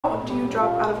How do you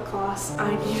drop out of class?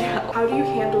 I need help. How do you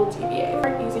handle DBA?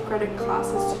 Are easy credit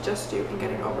classes to just do and get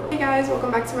it over with? Hey guys,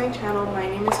 welcome back to my channel. My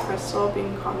name is Crystal,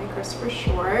 being called me Chris for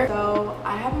short. So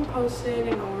I haven't posted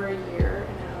in over a year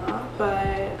and a half, but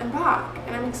I'm back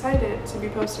and I'm excited to be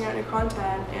posting out new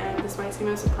content. And this might seem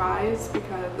a surprise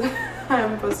because I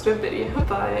haven't posted a video,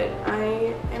 but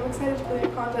I am excited for the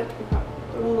new content to be posted.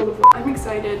 I'm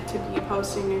excited to be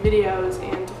posting new videos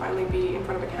and to finally be in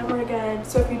front of a camera again.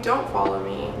 So if you don't follow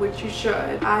me, which you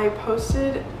should, I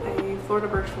posted a Florida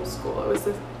virtual school. It was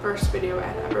the first video I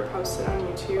had ever posted on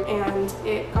YouTube and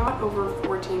it got over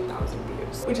 14,000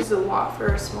 views, which is a lot for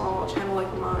a small channel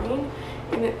like mine.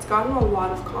 And it's gotten a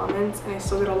lot of comments, and I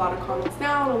still get a lot of comments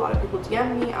now, and a lot of people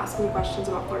DM me asking me questions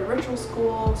about Florida virtual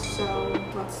school. So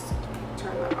let's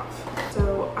turn that off.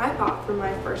 So I thought for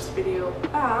my first video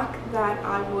back that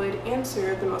I would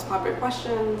answer the most popular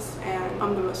questions and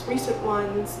the most recent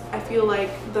ones. I feel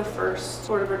like the first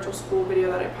Florida virtual school video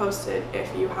that I posted,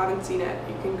 if you haven't seen it,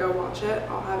 you can go watch it.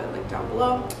 I'll have it linked down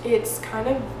below. It's kind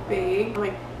of vague,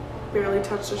 like barely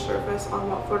touched the surface on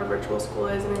what Florida virtual school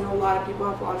is, and I know a lot of people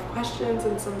have a lot of questions,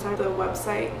 and sometimes the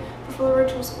website for Florida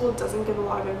virtual school doesn't give a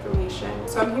lot of information.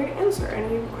 So I'm here to answer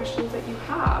any questions that you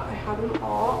have. I have them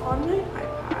all on my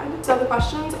iPad. So the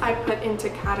questions I put into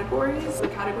categories. The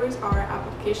categories are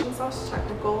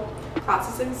application/technical,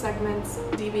 classes and segments,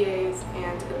 DBAs,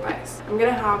 and advice. I'm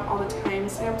gonna have all the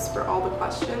timestamps for all the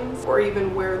questions, or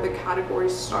even where the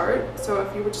categories start. So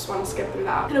if you would just want to skip through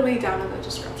that, it'll be down in the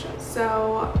description.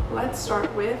 So let's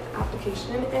start with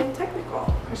application and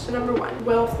technical. Question number 1.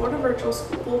 Will Florida virtual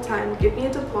school full-time give me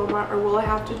a diploma, or will I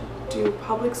have to do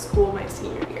public school my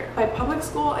senior year? By public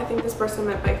school, I think this person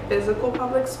meant by physical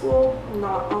public school,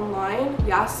 not online.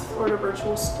 Yes, Florida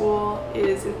virtual school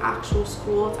is an actual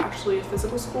school. It's actually a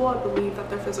physical school. I believe that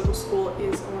their physical school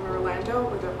is in Orlando,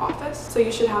 or their office. So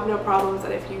you should have no problems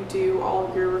that if you do all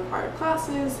of your required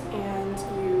classes and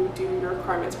you do your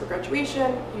requirements for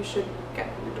graduation, you should get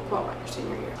your diploma your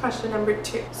senior year. Question number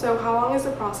 2. So how long is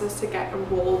the process to get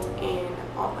enrolled in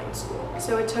online school?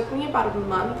 So it took me about a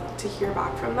month to hear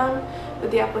back from them,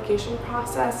 but the application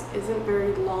process isn't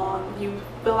very long. You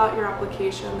fill out your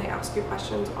application, they ask you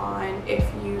questions on if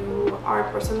you are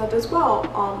a person that does well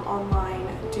online.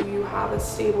 Do you have a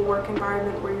stable work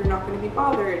environment where you're not going to be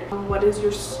bothered? What is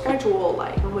your schedule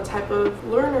like? What type of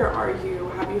learner are you?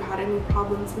 Have you had any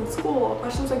problems in school?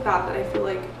 Questions like that I feel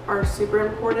like are super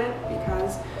important,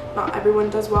 because not everyone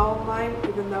does well online,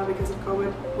 even though because of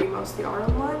COVID we mostly are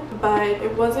online. But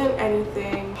it wasn't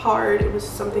anything hard. It was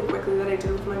something quickly that I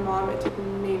did with my mom. It took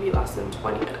maybe less than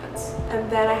 20 minutes. And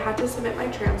then I had to submit my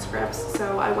transcripts.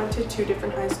 So I went to 2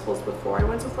 different high schools before I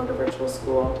went to Florida virtual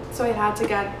school. So I had to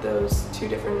get those 2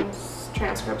 different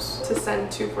transcripts to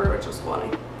send to Florida virtual school,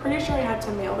 and I'm pretty sure I had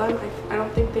to mail them. I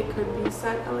don't think they could be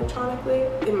sent electronically.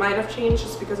 It might have changed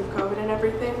just because of COVID and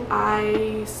everything.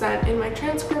 I sent in my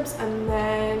transcripts, and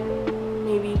then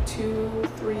maybe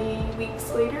 2-3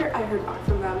 weeks later I heard back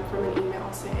from them from an email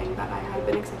saying that I had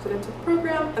been accepted into the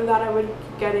program and that I would be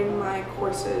getting my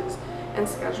courses and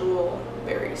schedule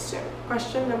very soon.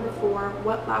 Question number 4.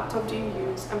 What laptop do you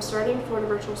use? I'm starting Florida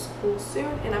virtual school soon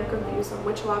and I'm confused on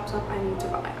which laptop I need to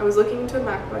buy. I was looking into a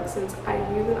MacBook since I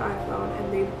use an iPhone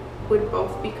and they would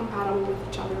both be compatible with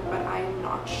each other, but I am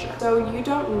not sure. So you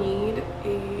don't need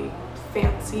a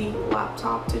fancy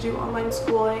laptop to do online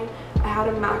schooling. I had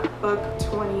a MacBook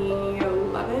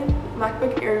 2011,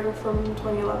 MacBook Air from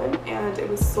 2011, and it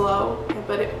was slow,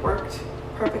 but it worked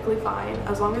perfectly fine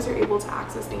as long as you're able to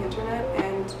access the internet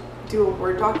and do a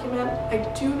Word document. I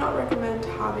do not recommend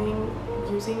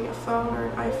using a phone or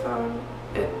an iPhone.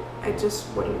 I just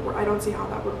wouldn't work. I don't see how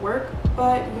that would work,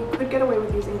 but you could get away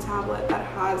with using a tablet that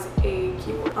has a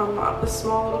keyboard. Not a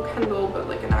small little Kindle, but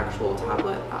like an actual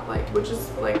tablet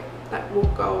that will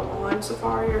go on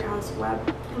Safari or has web,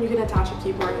 and you can attach a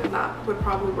keyboard, and that would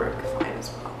probably work fine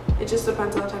as well. It just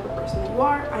depends on the type of person that you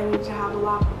are. I need to have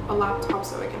a laptop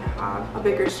so I can have a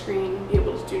bigger screen, be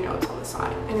able to do notes on the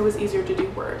side, and it was easier to do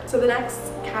Word. So the next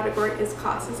category is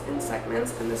classes and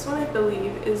segments, and this one I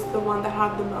believe is the one that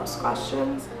had the most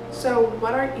questions. So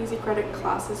what are easy credit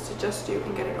classes to just do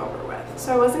and get it over with?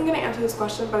 So I wasn't going to answer this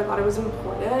question, but I thought it was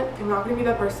important. I'm not going to be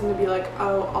that person to be like,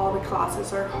 oh, all the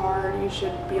classes are hard, you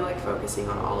should be like focusing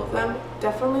on all of them.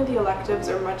 Definitely the electives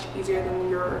are much easier than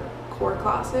your core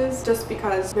classes, just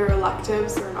because they're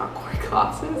electives, they're not core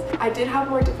classes. I did have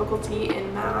more difficulty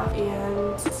in math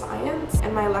and science,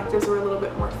 and my electives were a little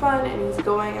bit more fun and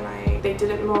easygoing, and they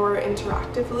did it more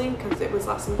interactively because it was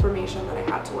less information that I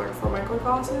had to learn for my core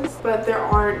classes. But there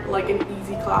aren't like an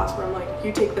easy class where I'm like,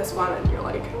 you take this one and you're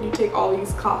like, you take all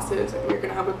these classes and you're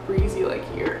gonna have a breezy like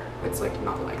year. it's like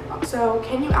not like that. So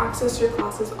can you access your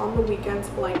classes on the weekends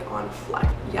like on Flex?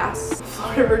 Yes.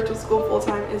 Florida Virtual School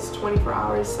full-time is 24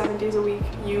 hours, 7 days a week.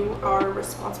 You are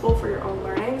responsible for your own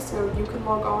learning, so you can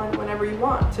log on whenever you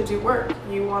want to do work.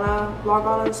 You want to log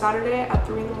on a Saturday at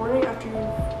 3 in the morning after you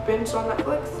binged on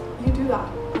Netflix? You do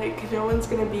that. Like, no one's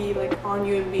gonna be like on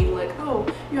you and being like, oh,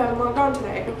 you haven't logged on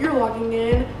today. You're logging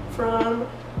in from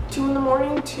 2 in the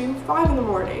morning to 5 in the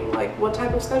morning. Like, what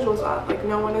type of schedule is that? Like,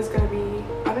 no one is gonna be,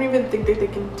 I don't even think that they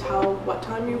can tell what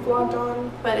time you've logged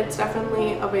on, but it's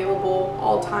definitely available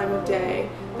all time of day.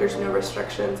 There's no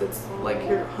restrictions. It's like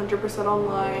you're 100%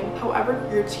 online. However,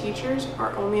 your teachers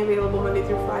are only available Monday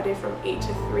through Friday from 8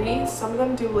 to 3. Some of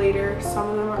them do later. Some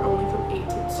of them are only from 8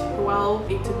 to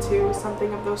 12, 8 to 2,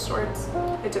 something of those sorts.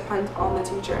 It depends on the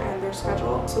teacher and their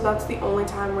schedule. So that's the only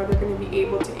time where they're going to be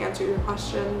able to answer your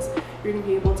questions. You're going to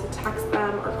be able to text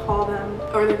them or call them,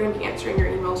 or they're going to be answering your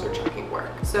emails or checking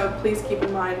work. So please keep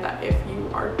in mind that if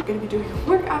you are going to be doing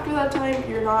work after that time,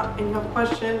 you're not, and you have a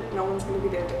question, no one's going to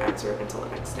be there to answer it until the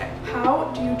next day.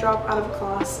 How do you drop out of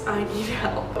class? I need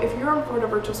help. If you're on Florida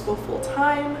Virtual School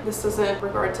full-time, this doesn't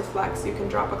regard to Flex. You can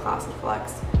drop a class in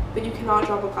Flex, but you cannot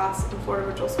drop a class in Florida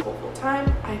Virtual School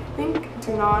full-time. I think,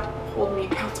 do not hold me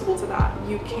accountable to that.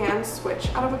 You can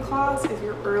switch out of a class if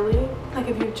you're early, like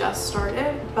if you just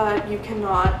started, but you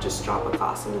cannot just drop a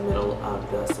class in the middle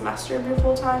of the semester if you're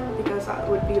full-time, because that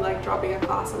would be like dropping a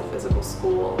class in a physical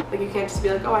school. Like, you can't just be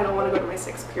like, oh, I don't want to go to my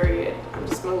 6th period. I'm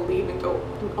just going to leave and go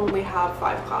and only have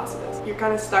 5 classes. You're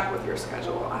kind of stuck with your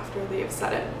schedule after they've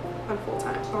set it on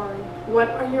full-time. Sorry. What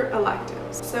are your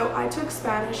electives? So I took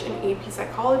Spanish and AP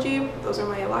Psychology. Those are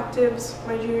my electives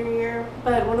my junior year.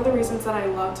 But one of the reasons that I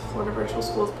loved Florida Virtual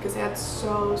School is because they had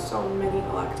so many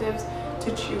electives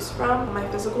to choose from. My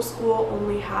physical school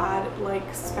only had like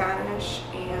Spanish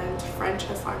and French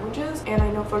as languages, and I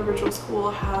know Florida Virtual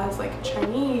School has like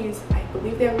Chinese, I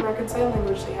believe they have American Sign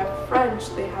Language, they have French,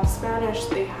 they have Spanish,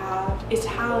 they have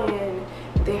Italian,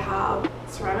 they have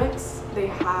ceramics, they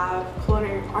have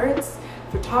culinary arts,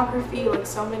 photography, like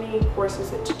so many courses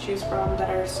to choose from that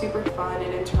are super fun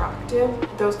and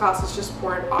interactive. Those classes just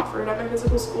weren't offered at my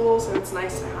physical school, so it's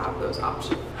nice to have those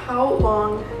options. How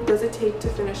long does it take to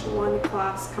finish one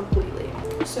class completely?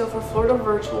 So for Florida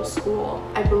Virtual School,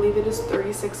 I believe it is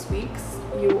 36 weeks.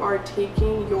 You are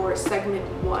taking your segment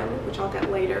 1, which I'll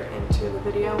get later into the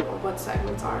video of what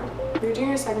segments are. You're doing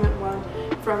your segment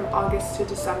 1 from August to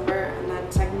December, and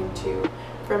then segment 2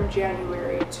 from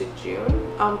January to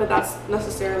June, but that's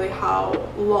necessarily how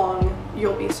long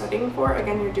you'll be studying for.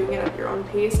 Again, you're doing it at your own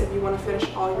pace. If you want to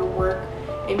finish all your work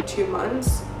in 2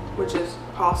 months, which is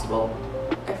possible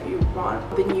if you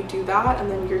want, then you do that, and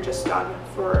then you're just done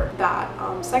for that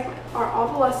segment. Are all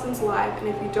the lessons live? And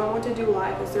if you don't want to do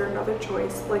live, is there another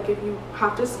choice? Like, if you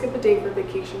have to skip a day for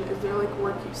vacation, is there like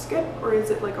work you skip, or is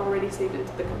it like already saved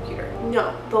into the computer?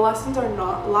 No, the lessons are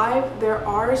not live. There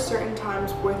are certain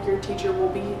times where your teacher will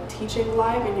be teaching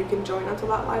live and you can join onto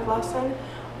that live lesson,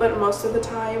 but most of the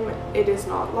time it is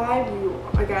not live. You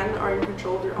again are in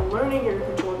control of your own learning, you're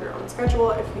in control of your own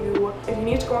schedule. If you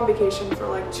need to go on vacation for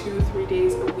like 2-3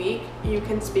 days a week, you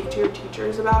can speak to your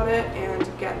teachers about it and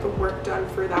get the work done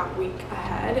for that week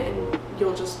ahead, and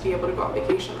you'll just be able to go on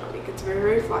vacation that week. It's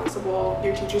very flexible.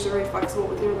 Your teachers are very flexible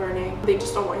with your learning. They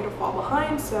just don't want you to fall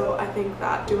behind, so I think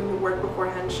that doing the work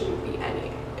beforehand shouldn't be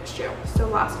any issue. So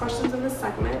last questions in this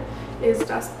segment is,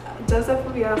 does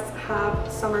FLVS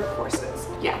have summer courses?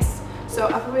 Yes. So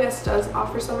FLVS does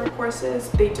offer summer courses.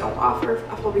 They don't offer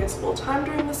FLVS full-time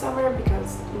during the summer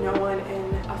because no one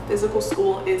in a physical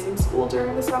school is in school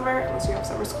during the summer unless you have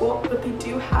summer school. But they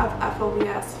do have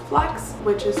FLVS Flex,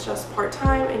 which is just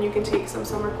part-time, and you can take some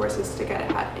summer courses to get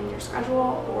ahead in your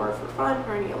schedule, or for fun,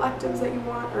 or any electives that you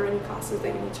want, or any classes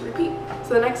that you need to repeat.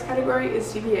 So the next category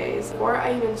is DBAs. Before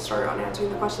I even start on answering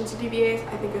the questions to DBAs,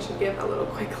 I think I should give a little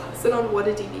quick lesson on what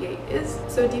a DBA is.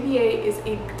 So DBA is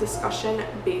a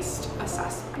discussion-based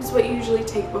assessment. It's what you usually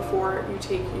take before you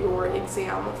take your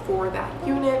exam for that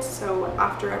unit. So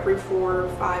after every 4,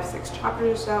 5, 6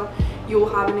 chapters or so, you will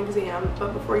have an exam,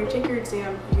 but before you take your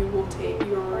exam, you will take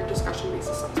your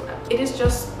discussion-based assessment. It is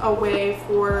just a way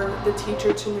for the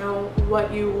teacher to know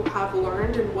what you have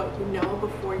learned and what you know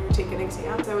before you take an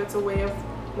exam. So it's a way of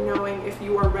knowing if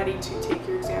you are ready to take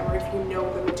your exam or if you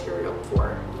know the material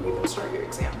before you even start your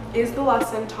exam. Is the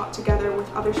lesson taught together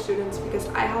with other students? Because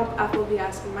I have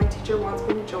FLVS and my teacher wants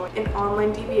me to join an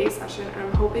online DBA session, and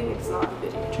I'm hoping it's not a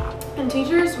video chat. And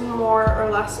teachers more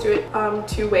or less do it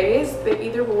two ways. They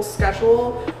either will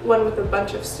schedule one with a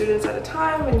bunch of students at a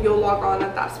time, and you'll log on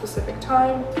at that specific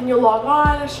time, and you'll log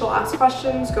on, she'll ask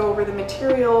questions, go over the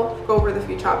material, go over the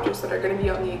few chapters that are going to be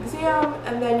on the exam,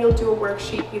 and then you'll do a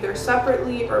worksheet either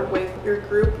separately or with your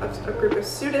group of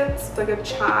students. It's like a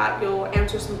chat. You'll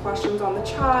answer some questions on the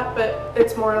chat, but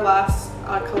it's more or less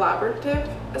a collaborative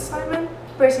assignment.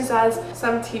 Versus as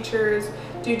some teachers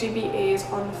do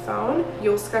DBAs on the phone.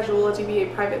 You'll schedule a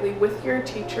DBA privately with your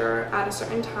teacher at a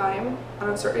certain time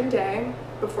on a certain day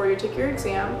before you take your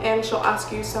exam, and she'll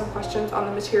ask you some questions on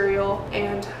the material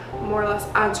and more or less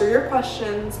answer your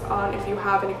questions on if you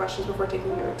have any questions before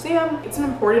taking your exam. It's an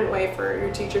important way for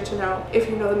your teacher to know if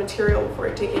you know the material before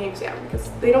you're taking an exam, because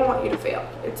they don't want you to fail.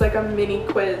 It's like a mini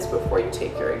quiz before you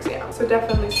take your exam, so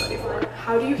definitely study for it.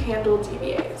 How do you handle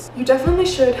DBAs? You definitely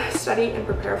should study and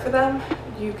prepare for them.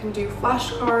 You can do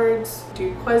flashcards,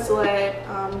 do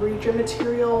Quizlet, read your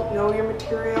material, know your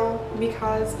material,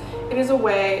 because it is a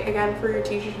way, again, for your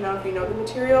teacher to know if you know the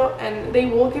material, and they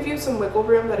will give you some wiggle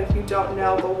room that if you don't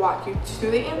know, they'll walk you to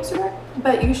the answer,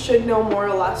 but you should know more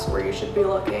or less where you should be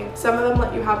looking. Some of them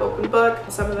let you have open book,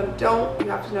 some of them don't. You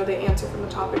have to know the answer from the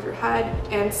top of your head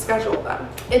and schedule them.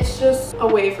 It's just a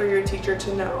way for your teacher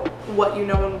to know what you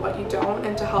know and what you don't,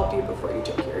 and to help you before you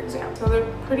take your exam. So they're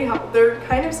pretty helpful. They're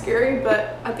kind of scary,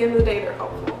 but at the end of the day, they're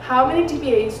helpful. How many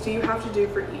DBAs do you have to do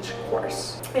for each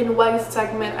course? In one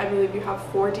segment, I believe you have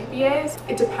 4 DBAs.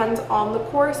 It depends on the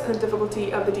course, and the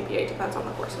difficulty of the DBA depends on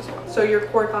the course as well. So your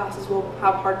core classes will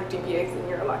have harder DBAs than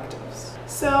your electives.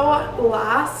 So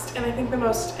last, and I think the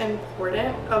most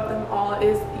important of them all,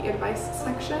 is the advice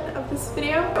section of this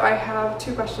video. I have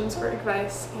 2 questions for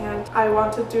advice, and I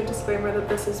want to do a disclaimer that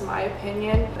this is my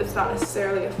opinion. It's not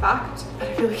necessarily a fact, but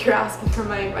I feel like you're asking for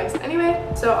my advice anyway,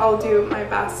 so I'll do my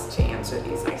best to answer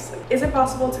these nicely. Is it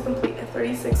possible to complete a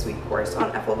 36-week course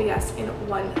on FLVS in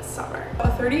one summer? A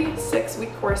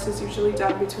 36-week course is usually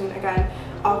done between, again,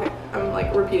 August, I'm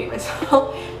like repeating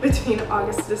myself, between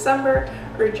August to December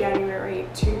or January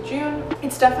to June.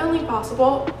 It's definitely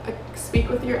possible. Speak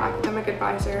with your academic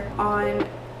advisor on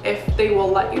if they will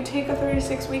let you take a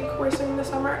 36-week course in the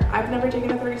summer. I've never taken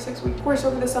a 36-week course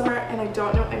over the summer, and I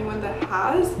don't know anyone that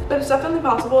has, but it's definitely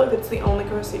possible if it's the only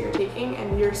course that you're taking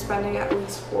and you're spending at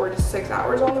least 4 to 6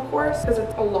 hours on the course, because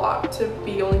it's a lot to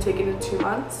be only taken in 2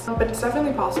 months. But it's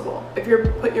definitely possible if you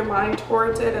put your mind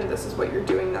towards it and this is what you're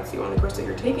doing, that's the only course that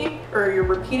you're taking, or you're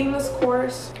repeating this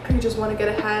course, or you just want to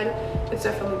get ahead. It's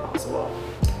definitely possible.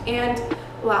 And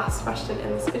last question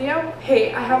in this video.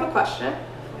 Hey, I have a question.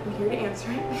 I'm here to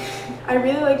answer it. I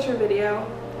really liked your video.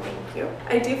 Thank you.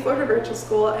 I do Florida virtual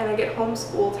school, and I get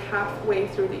homeschooled halfway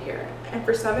through the year. And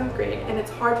for 7th grade, and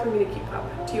it's hard for me to keep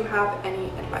up. Do you have any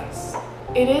advice?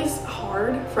 It is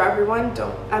hard for everyone.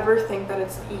 Don't ever think that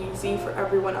it's easy for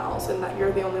everyone else and that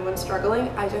you're the only one struggling.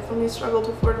 I definitely struggled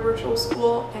with Florida virtual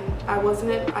school, and I was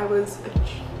a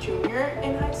junior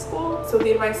in high school. So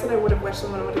the advice that I would have wished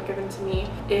someone would have given to me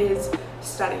is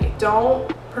study.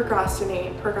 Don't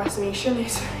procrastinate. Procrastination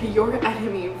is your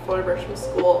enemy in Florida virtual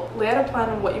school. Lay out a plan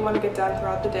on what you want to get done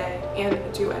throughout the day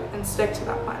and do it, and stick to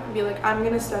that plan. Be like, I'm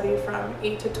going to study from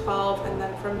 8 to 12 and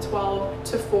then from 12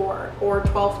 to 4 or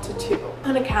 12 to 2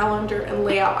 on a calendar, and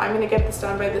lay out, I'm going to get this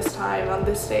done by this time on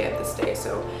this day at this day.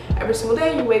 So every single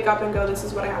day you wake up and go, this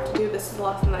is what I have to do, this is the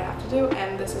lesson that I have to do,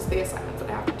 and this is the assignments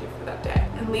that I have to do for that day.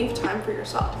 And leave time for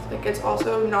yourself. Like, it's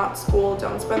also not school.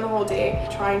 Don't spend the whole day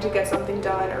trying to get something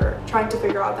done or trying to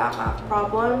figure out that math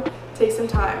problem. Take some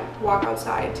time, walk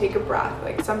outside, take a breath.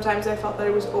 Like, sometimes I felt that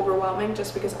it was overwhelming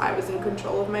just because I was in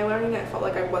control of my learning, and I felt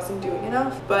like I wasn't doing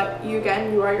enough. But you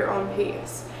are your own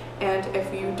pace. And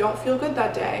if you don't feel good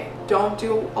that day, don't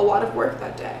do a lot of work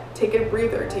that day. Take a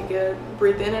breather,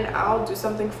 breathe in and out, do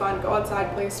something fun, go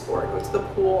outside, play a sport, go to the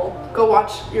pool, go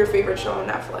watch your favorite show on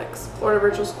Netflix. Florida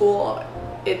virtual school,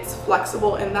 it's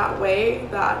flexible in that way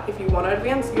that if you want to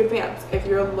advance, you advance. If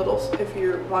you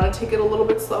want to take it a little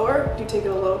bit slower, you take it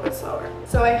a little bit slower.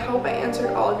 So I hope I answered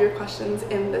all of your questions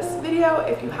in this video.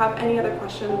 If you have any other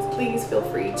questions, please feel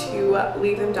free to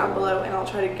leave them down below, and I'll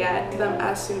try to get to them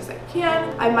as soon as I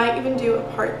can. I might even do a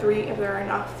part 3 if there are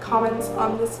enough comments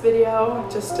on this video,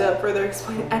 just to further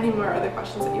explain any more other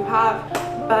questions that you have.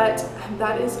 But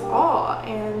that is all,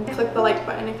 and click the like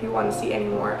button if you want to see any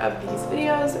more of these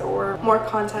videos or more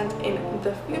content in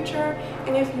the future.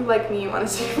 And if you like me, you want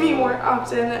to see me more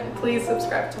often, please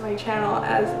subscribe to my channel,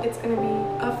 as it's going to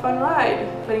be a fun ride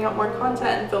putting out more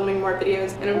content and filming more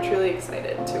videos, and I'm truly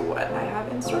excited to what I have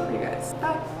in store for you guys.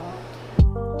 Bye!